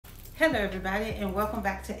Hello everybody, and welcome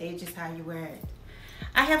back to Age is How You Wear It.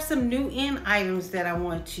 I have some new in items that I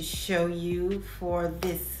want to show you for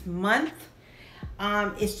this month.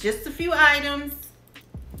 It's just a few items,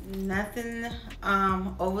 nothing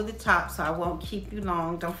over the top, so I won't keep you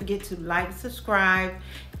long. Don't forget to like, subscribe,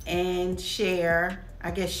 and share. I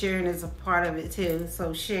guess sharing is a part of it too,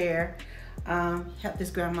 so share. Help this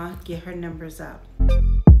grandma get her numbers up.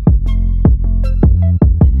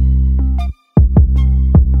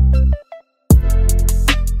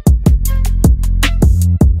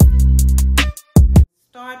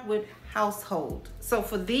 Start with household. So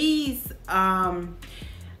for these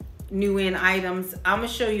new in items, I'm gonna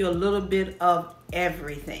show you a little bit of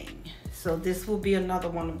everything. So this will be another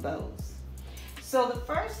one of those. So the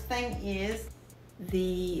first thing is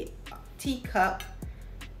the teacup.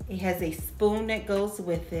 It has a spoon that goes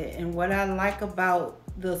with it, and what I like about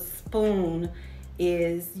the spoon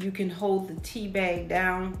is you can hold the tea bag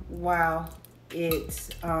down while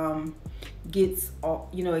it gets all,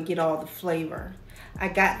 it get all the flavor. I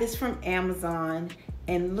got this from Amazon,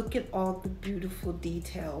 and look at all the beautiful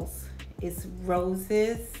details. It's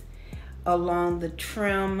roses along the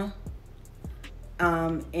trim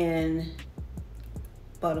and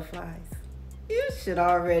butterflies. You should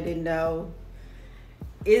already know.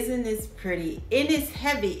 Isn't this pretty? And it's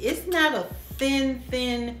heavy. It's not a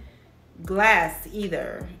thin glass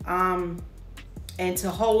either. And to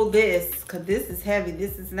hold this, because this is heavy,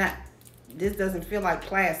 this doesn't feel like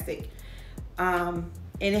plastic.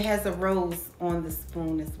 And it has a rose on the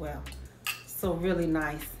spoon as well. So really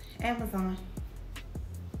nice. Amazon.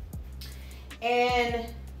 And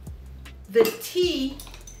the tea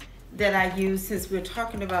that I use, since we're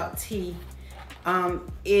talking about tea,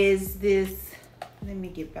 is this. Let me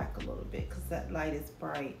get back a little bit because that light is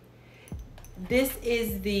bright. This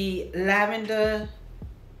is the lavender,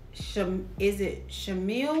 is it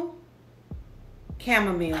chamomile?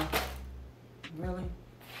 Chamomile. Really?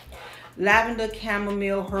 Lavender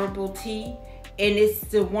chamomile herbal tea, and it's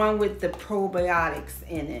the one with the probiotics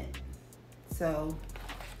in it. So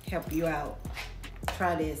help you out.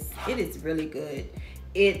 Try this. It is really good.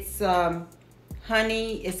 It's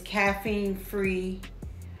honey, it's caffeine free,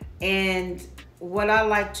 and what I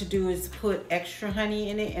like to do is put extra honey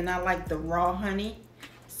in it, and I like the raw honey,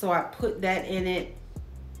 so I put that in it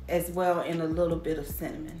as well, and a little bit of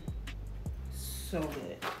cinnamon. So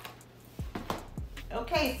good.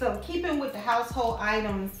 Okay, so keeping with the household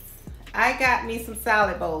items, I got me some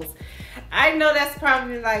salad bowls. I know that's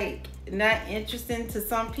probably like not interesting to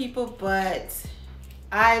some people, but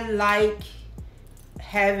I like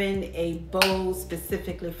having a bowl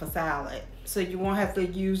specifically for salad, so you won't have to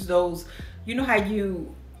use those. You know how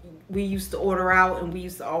we used to order out, and we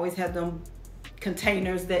used to always have them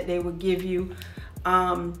containers that they would give you.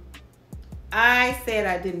 I said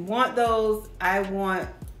I didn't want those. I want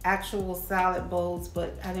actual salad bowls,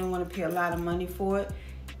 but I didn't want to pay a lot of money for it.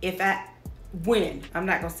 I'm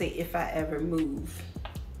not gonna say if I ever move.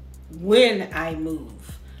 When I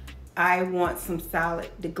move, I want some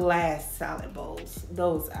the glass salad bowls.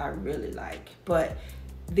 Those I really like. But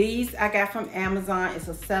these I got from Amazon. It's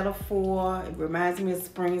a set of 4. It reminds me of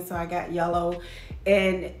spring, so I got yellow.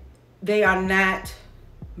 And they are not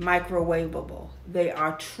microwavable. They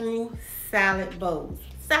are true salad bowls.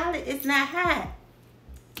 Salad is not hot.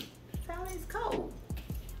 Salad is cold.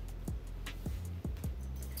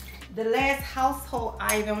 The last household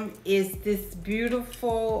item is this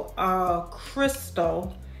beautiful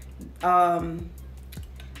crystal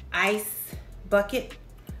ice bucket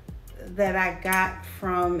that I got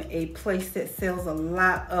from a place that sells a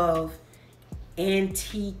lot of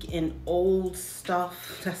antique and old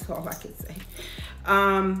stuff. That's all I can say.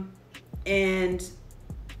 And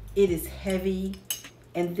it is heavy,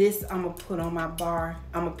 and this I'm gonna put on my bar.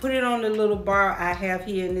 I'm gonna put it on the little bar I have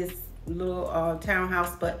here in this little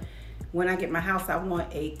townhouse, but when I get my house, I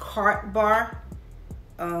want a cart bar.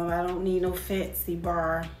 I don't need no fancy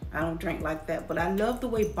bar. I don't drink like that, but I love the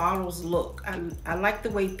way bottles look. I like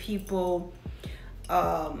the way people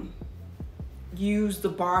use the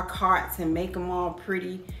bar carts and make them all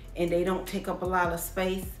pretty, and they don't take up a lot of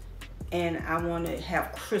space. And I want to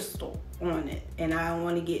have crystal on it, and I don't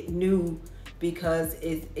want to get new because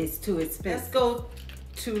it's too expensive. Let's go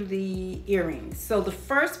to the earrings. So the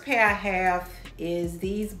first pair I have is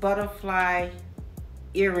these butterfly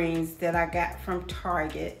earrings that I got from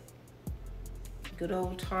Target. Good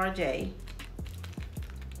old Target.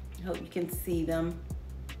 Hope you can see them.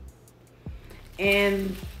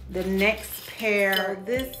 And the next pair,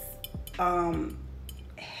 this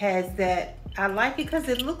has that. I like it because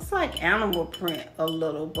it looks like animal print a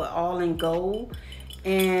little, but all in gold.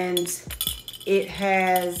 And it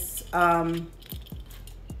has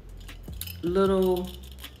little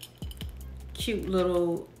cute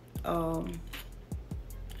little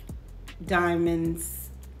diamonds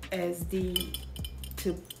as the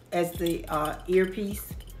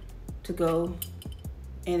earpiece to go,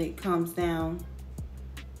 and it comes down.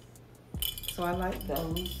 So I like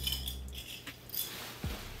those.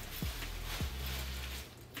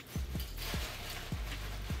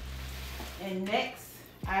 And next,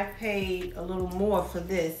 I paid a little more for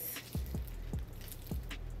this.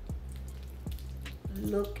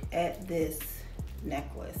 Look at this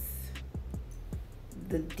necklace.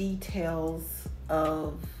 The details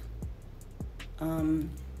of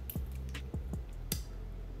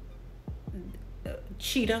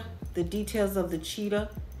cheetah, the details of the cheetah,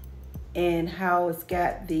 and how it's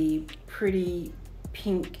got the pretty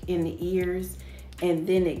pink in the ears, and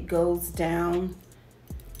then it goes down,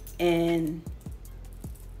 and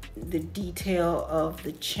the detail of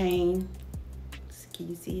the chain. Can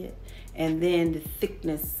you see it? And then the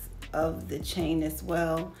thickness of the chain as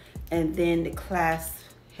well, and then the clasp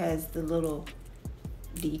has the little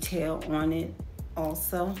detail on it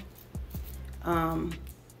also.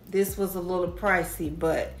 This was a little pricey,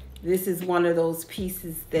 but this is one of those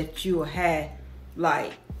pieces that you'll have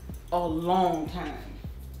like a long time.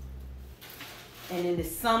 And in the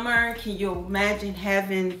summer, can you imagine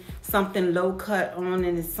having something low cut on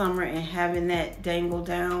in the summer and having that dangle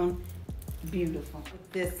down? Beautiful.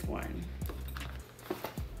 This one.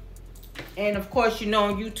 And of course, you know,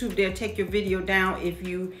 on YouTube, they'll take your video down if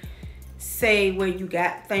you say where you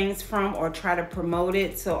got things from or try to promote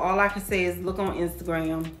it. So all I can say is look on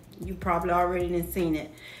Instagram. You probably already done seen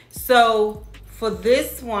it. So for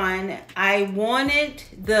this one, I wanted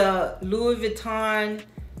the Louis Vuitton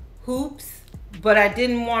hoops, but I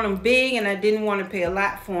didn't want them big and I didn't want to pay a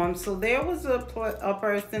lot for them. So there was a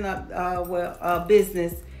person, a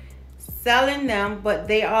business selling them, but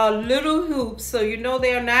they are little hoops, so you know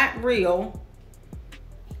they're not real.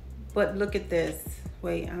 But look at this.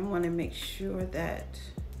 Wait, I want to make sure that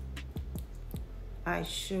I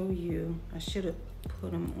show you. I should have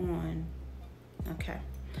put them on. Okay,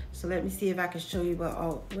 so let me see if I can show you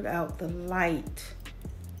without the light.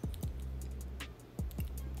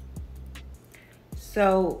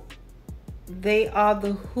 So they are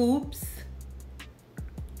the hoops,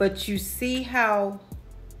 but you see how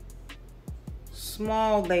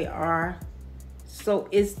small they are. So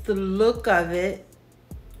it's the look of it,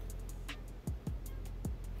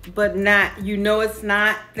 but not, you know, it's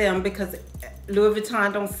not them, because Louis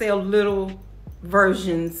Vuitton don't sell little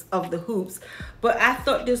versions of the hoops. But I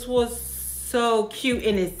thought this was so cute,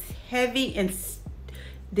 and it's heavy, and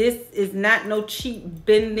this is not no cheap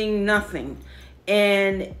bending nothing,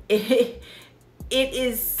 and it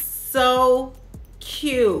is so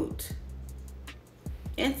cute.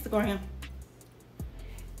 Instagram.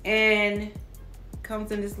 And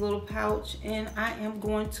comes in this little pouch, and I am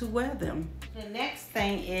going to wear them. The next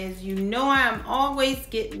thing is, you know, I'm always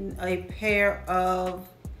getting a pair of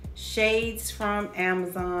shades from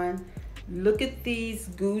Amazon. Look at these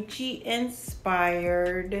Gucci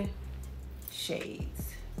inspired shades.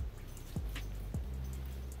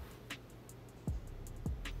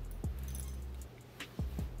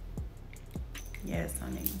 Yes,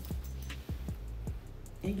 honey.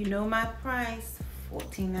 And you know my price,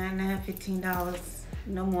 $14.99, $15,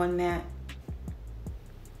 no more than that.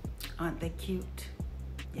 Aren't they cute?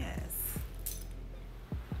 Yes.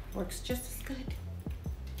 Works just as good.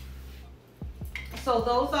 So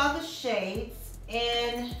those are the shades,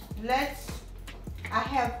 and I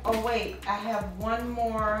have one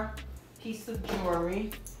more piece of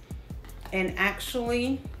jewelry, and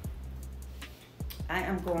actually I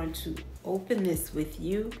am going to open this with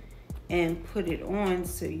you and put it on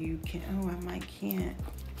so you can, can't.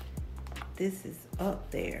 This is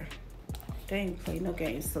up there. They ain't play no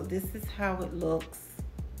games. So this is how it looks.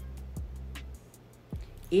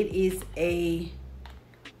 It is a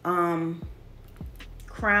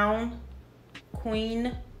crown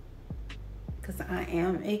queen, because I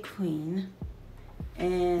am a queen,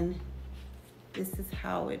 and this is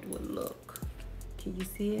how it would look. Can you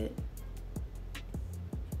see it?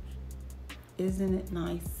 Isn't it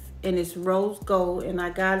nice? And it's rose gold, and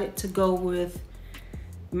I got it to go with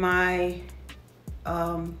my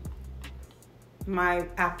my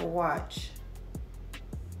Apple Watch,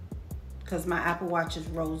 because my Apple Watch is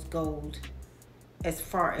rose gold. As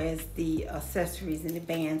far as the accessories and the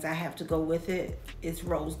bands I have to go with it, it's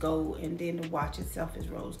rose gold, and then the watch itself is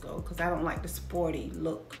rose gold, because I don't like the sporty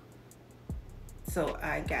look. So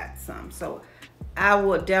I got some. So I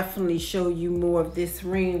will definitely show you more of this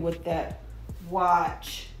ring with that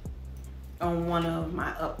watch on one of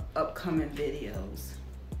my upcoming videos.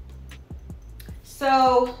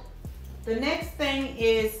 So the next thing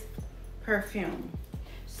is perfume.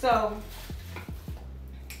 So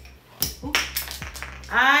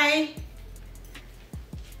I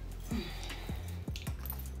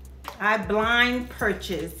blind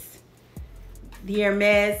purchased the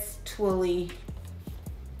Hermes Twilly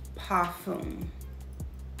Parfum.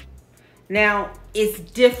 Now, it's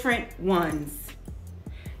different ones.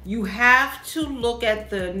 You have to look at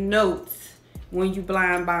the notes when you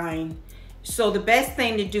blind buying. So the best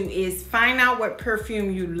thing to do is find out what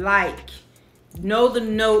perfume you like, know the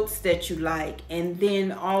notes that you like, and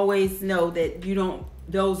then always know that you don't,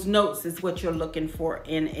 those notes is what you're looking for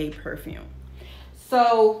in a perfume.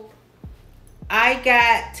 So I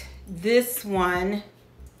got this one,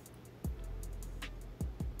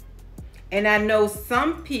 and I know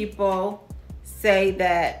some people say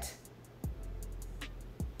that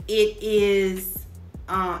it is,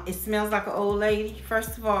 it smells like an old lady.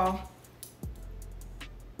 First of all,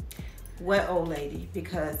 what old lady?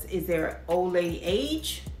 Because is there an old lady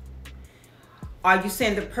age? Are you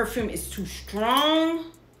saying the perfume is too strong?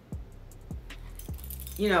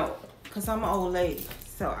 You know, because I'm an old lady.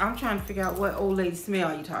 So I'm trying to figure out what old lady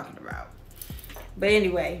smell you're talking about. But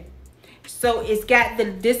anyway, so it's got the,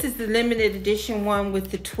 this is the limited edition one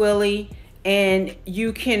with the Twilly, and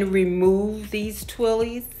you can remove these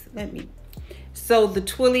Twillies. So the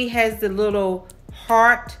Twilly has the little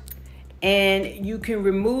heart, and you can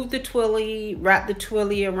remove the Twilly, wrap the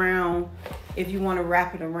Twilly around if you want to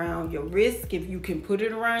wrap it around your wrist, if you can put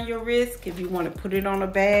it around your wrist, if you want to put it on a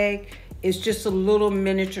bag. It's just a little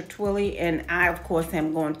miniature Twilly, and I, of course,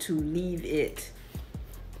 am going to leave it.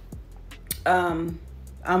 I'm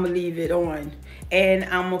going to leave it on. And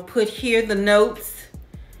I'm going to put here the notes.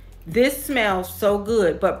 This smells so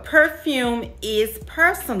good, but perfume is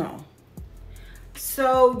personal.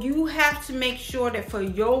 So you have to make sure that for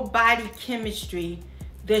your body chemistry,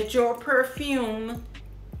 that your perfume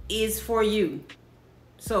is for you.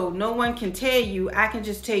 So no one can tell you. I can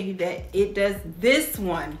just tell you that it does. This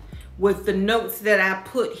one with the notes that I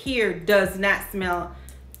put here does not smell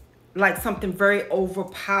like something very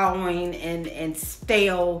overpowering and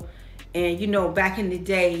stale. And you know, back in the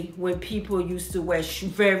day when people used to wear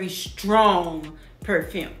very strong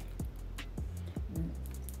perfume,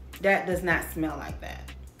 that does not smell like that.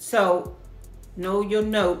 So know your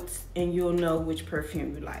notes and you'll know which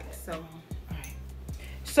perfume you like. So, all right.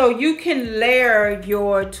 So you can layer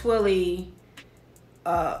your Twilly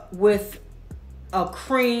with a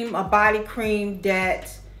cream, a body cream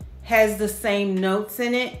that has the same notes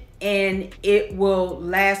in it, and it will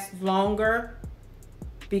last longer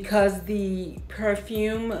because the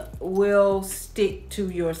perfume will stick to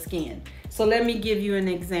your skin. So let me give you an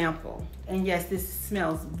example. And yes, this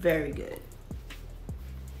smells very good.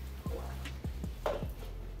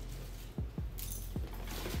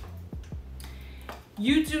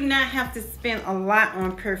 You do not have to spend a lot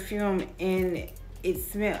on perfume, and it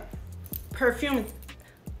smells. Perfume,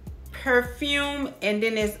 and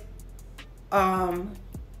then there's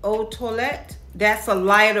Eau Toilette. That's a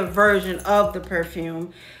lighter version of the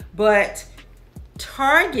perfume. But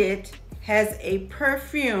Target has a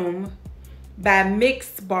perfume by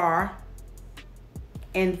Mix Bar,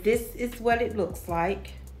 and this is what it looks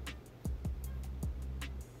like.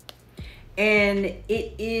 And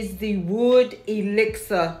it is the Wood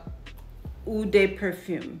Elixir Eau de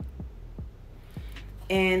Perfume.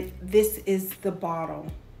 And this is the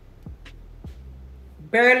bottle.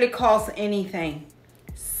 Barely costs anything.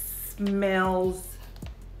 Smells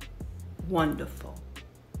wonderful.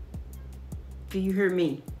 Do you hear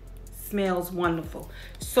me? Smells wonderful.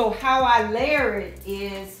 So how I layer it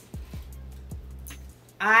is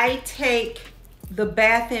I take the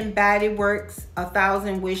Bath and Body Works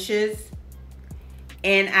 1000 Wishes,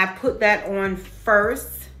 and I put that on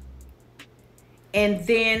first, and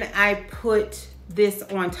then I put this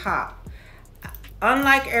on top.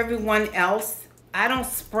 Unlike everyone else, I don't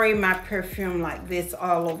spray my perfume like this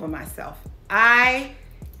all over myself. I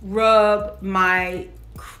rub my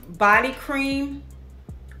body cream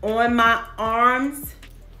on my arms,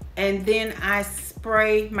 and then I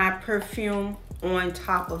spray my perfume on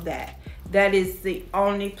top of that. That is the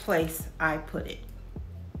only place I put it.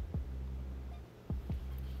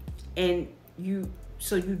 And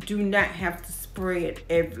so you do not have to spray it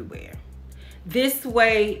everywhere. This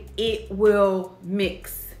way it will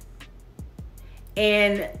mix.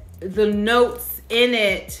 And the notes in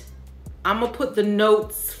it, I'm gonna put the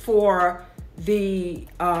notes for the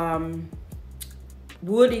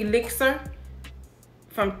Wood Elixir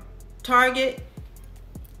from Target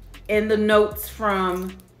and the notes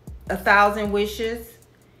from 1,000 Wishes,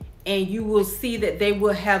 and you will see that they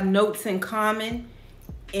will have notes in common,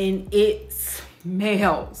 and it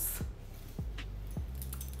smells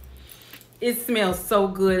so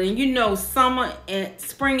good. And you know, summer and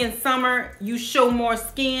spring and summer, you show more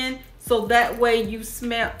skin, so that way you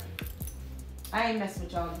smell. I ain't messing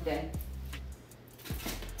with y'all today.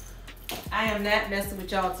 I am not messing with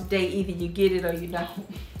y'all today. Either you get it or you don't.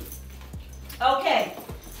 Okay,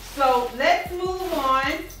 so let's move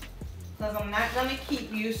on, because I'm not gonna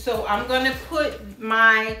keep you. So I'm gonna put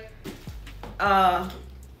my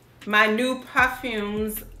my new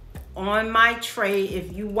perfumes on my tray.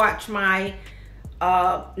 If you watch my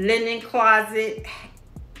linen closet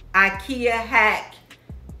IKEA hack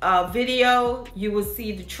video, you will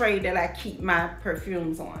see the tray that I keep my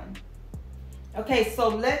perfumes on. Okay, so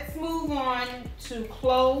let's move on to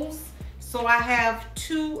clothes. So I have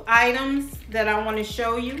 2 items that I want to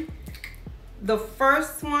show you. The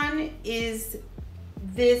first one is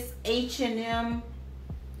this H&M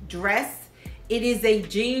dress. It is a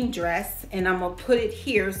jean dress, and I'm gonna put it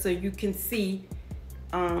here so you can see.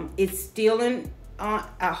 It's still in,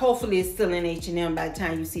 hopefully it's still in H&M by the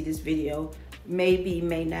time you see this video. Maybe,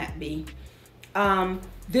 may not be.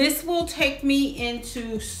 This will take me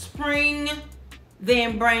into spring,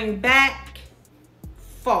 then bring back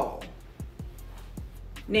fall.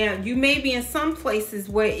 Now, you may be in some places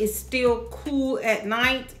where it's still cool at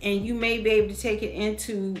night, and you may be able to take it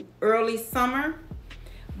into early summer.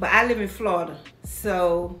 But I live in Florida,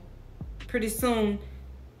 so pretty soon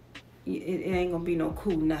it ain't gonna be no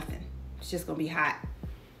cool nothing. It's just gonna be hot.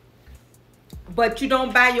 But you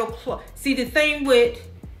don't buy your clothes. See, the thing with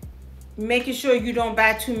making sure you don't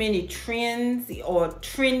buy too many trends or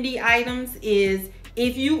trendy items is,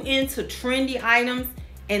 if you into trendy items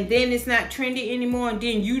and then it's not trendy anymore and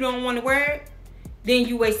then you don't want to wear it, then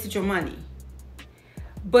you wasted your money.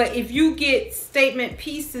 But if you get statement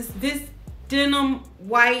pieces, this denim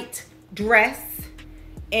white dress,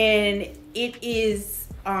 and it is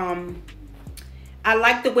I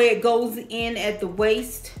like the way it goes in at the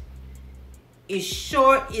waist. It's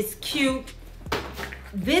short, it's cute.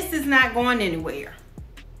 This is not going anywhere,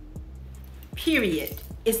 period.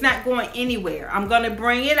 It's not going anywhere. I'm gonna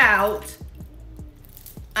bring it out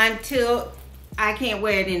until I can't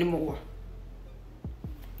wear it anymore.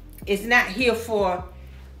 It's not here for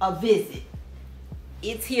a visit.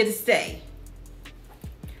 It's here to stay.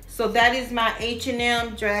 So that is my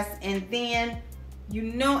H&M dress. And then, you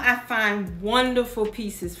know, I find wonderful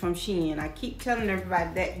pieces from Shein. I keep telling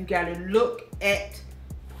everybody that you gotta look at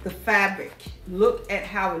the fabric. Look at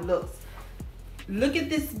how it looks. Look at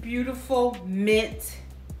this beautiful mint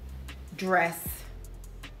dress.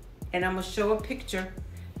 And I'm gonna show a picture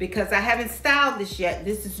because I haven't styled this yet.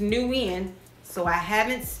 This is new in, so I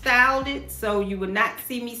haven't styled it. So you will not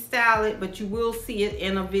see me style it, but you will see it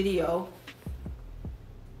in a video.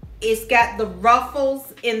 It's got the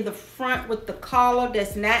ruffles in the front with the collar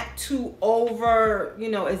that's not too over, you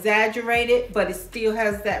know, exaggerated, but it still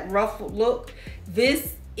has that ruffled look.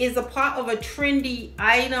 This is a part of a trendy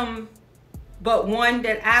item, but one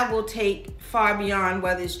that I will take far beyond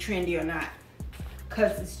whether it's trendy or not,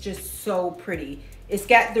 because it's just so pretty. It's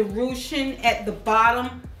got the ruching at the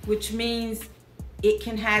bottom, which means it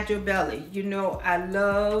can hide your belly. You know, I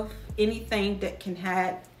love anything that can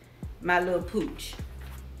hide my little pooch.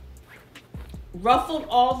 Ruffled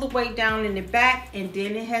all the way down in the back, and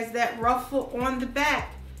then it has that ruffle on the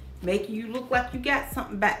back, making you look like you got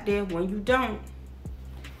something back there when you don't.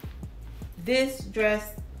 This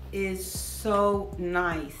dress is so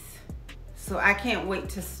nice. So I can't wait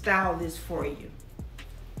to style this for you.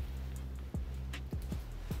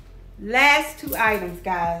 Last 2 items,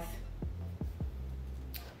 guys.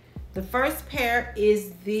 The first pair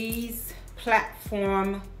is these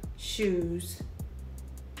platform shoes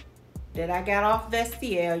that I got off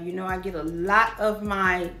Vestiaire. You know, I get a lot of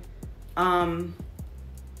my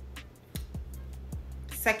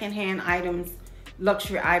secondhand items,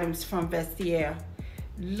 luxury items from Vestiaire.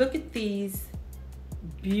 Look at these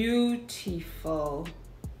beautiful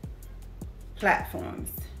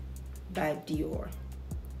platforms by Dior.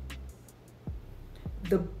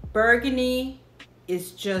 The burgundy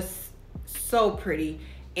is just so pretty,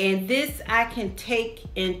 and this I can take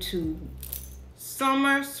into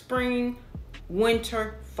summer, spring,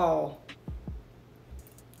 winter, fall.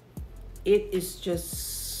 It is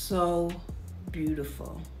just so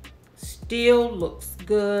beautiful. Still looks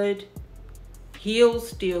good. Heels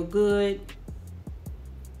still good.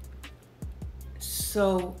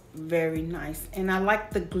 So very nice. And I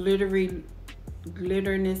like the glitterness.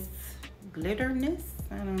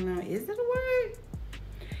 I don't know, is it a word?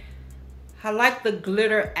 I like the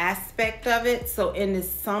glitter aspect of it. So in the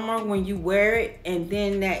summer when you wear it and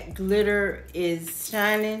then that glitter is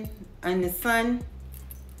shining in the sun.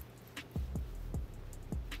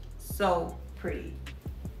 So pretty.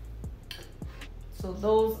 So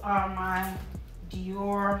those are my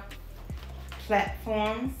Dior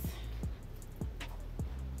platforms.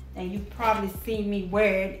 And you've probably seen me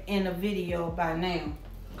wear it in a video by now.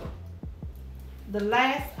 The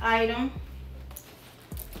last item,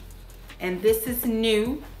 and this is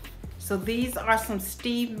new. So these are some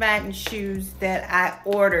Steve Madden shoes that I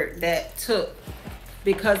ordered that took,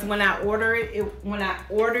 because when I ordered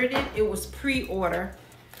it, it was pre-order.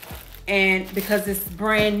 And because it's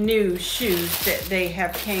brand new shoes that they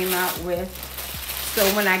have came out with. So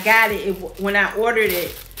when I got it, when I ordered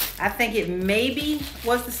it, I think it maybe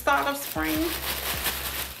was the start of spring.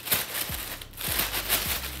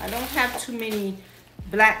 I don't have too many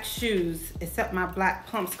black shoes except my black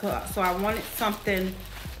pumps, so I wanted something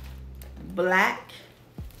black.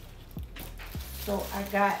 So I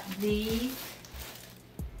got these,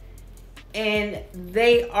 and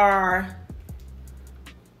they are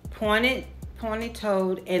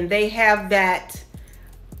pointed-toed, and they have that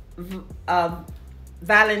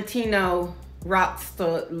Valentino rock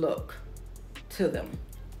stud look to them.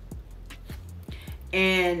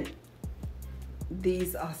 And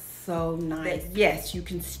these are so nice. Yes, you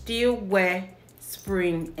can still wear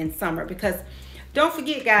spring and summer, because don't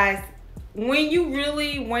forget, guys, when you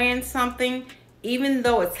really wearing something, even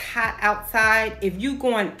though it's hot outside, if you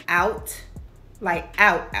going out, like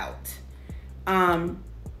out,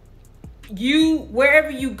 you,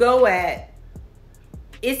 wherever you go at,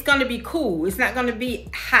 it's gonna be cool. It's not gonna be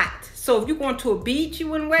hot. So if you're going to a beach, you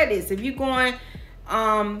wouldn't wear this. If you're going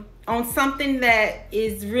on something that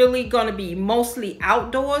is really gonna be mostly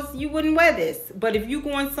outdoors, you wouldn't wear this. But if you're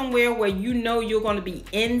going somewhere where you know you're gonna be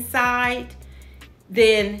inside,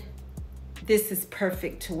 then this is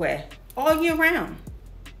perfect to wear all year round.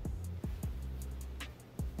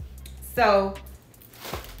 So,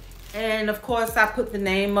 and of course I put the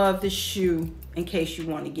name of the shoe in case you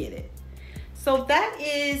want to get it. So that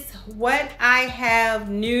is what I have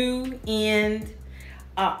new in,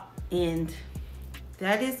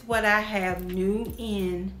 that is what I have new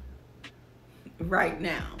in right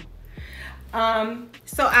now.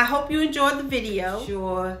 So I hope you enjoyed the video.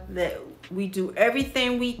 Sure that we do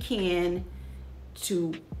everything we can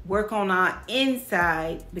to work on our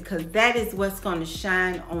inside, because that is what's going to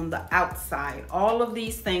shine on the outside. All of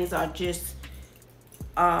these things are just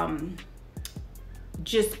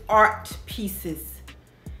art pieces.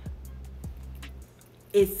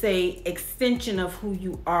 It's a extension of who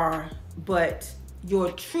you are, but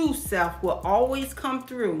your true self will always come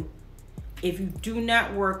through if you do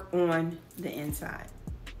not work on the inside.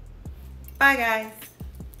 Bye, guys.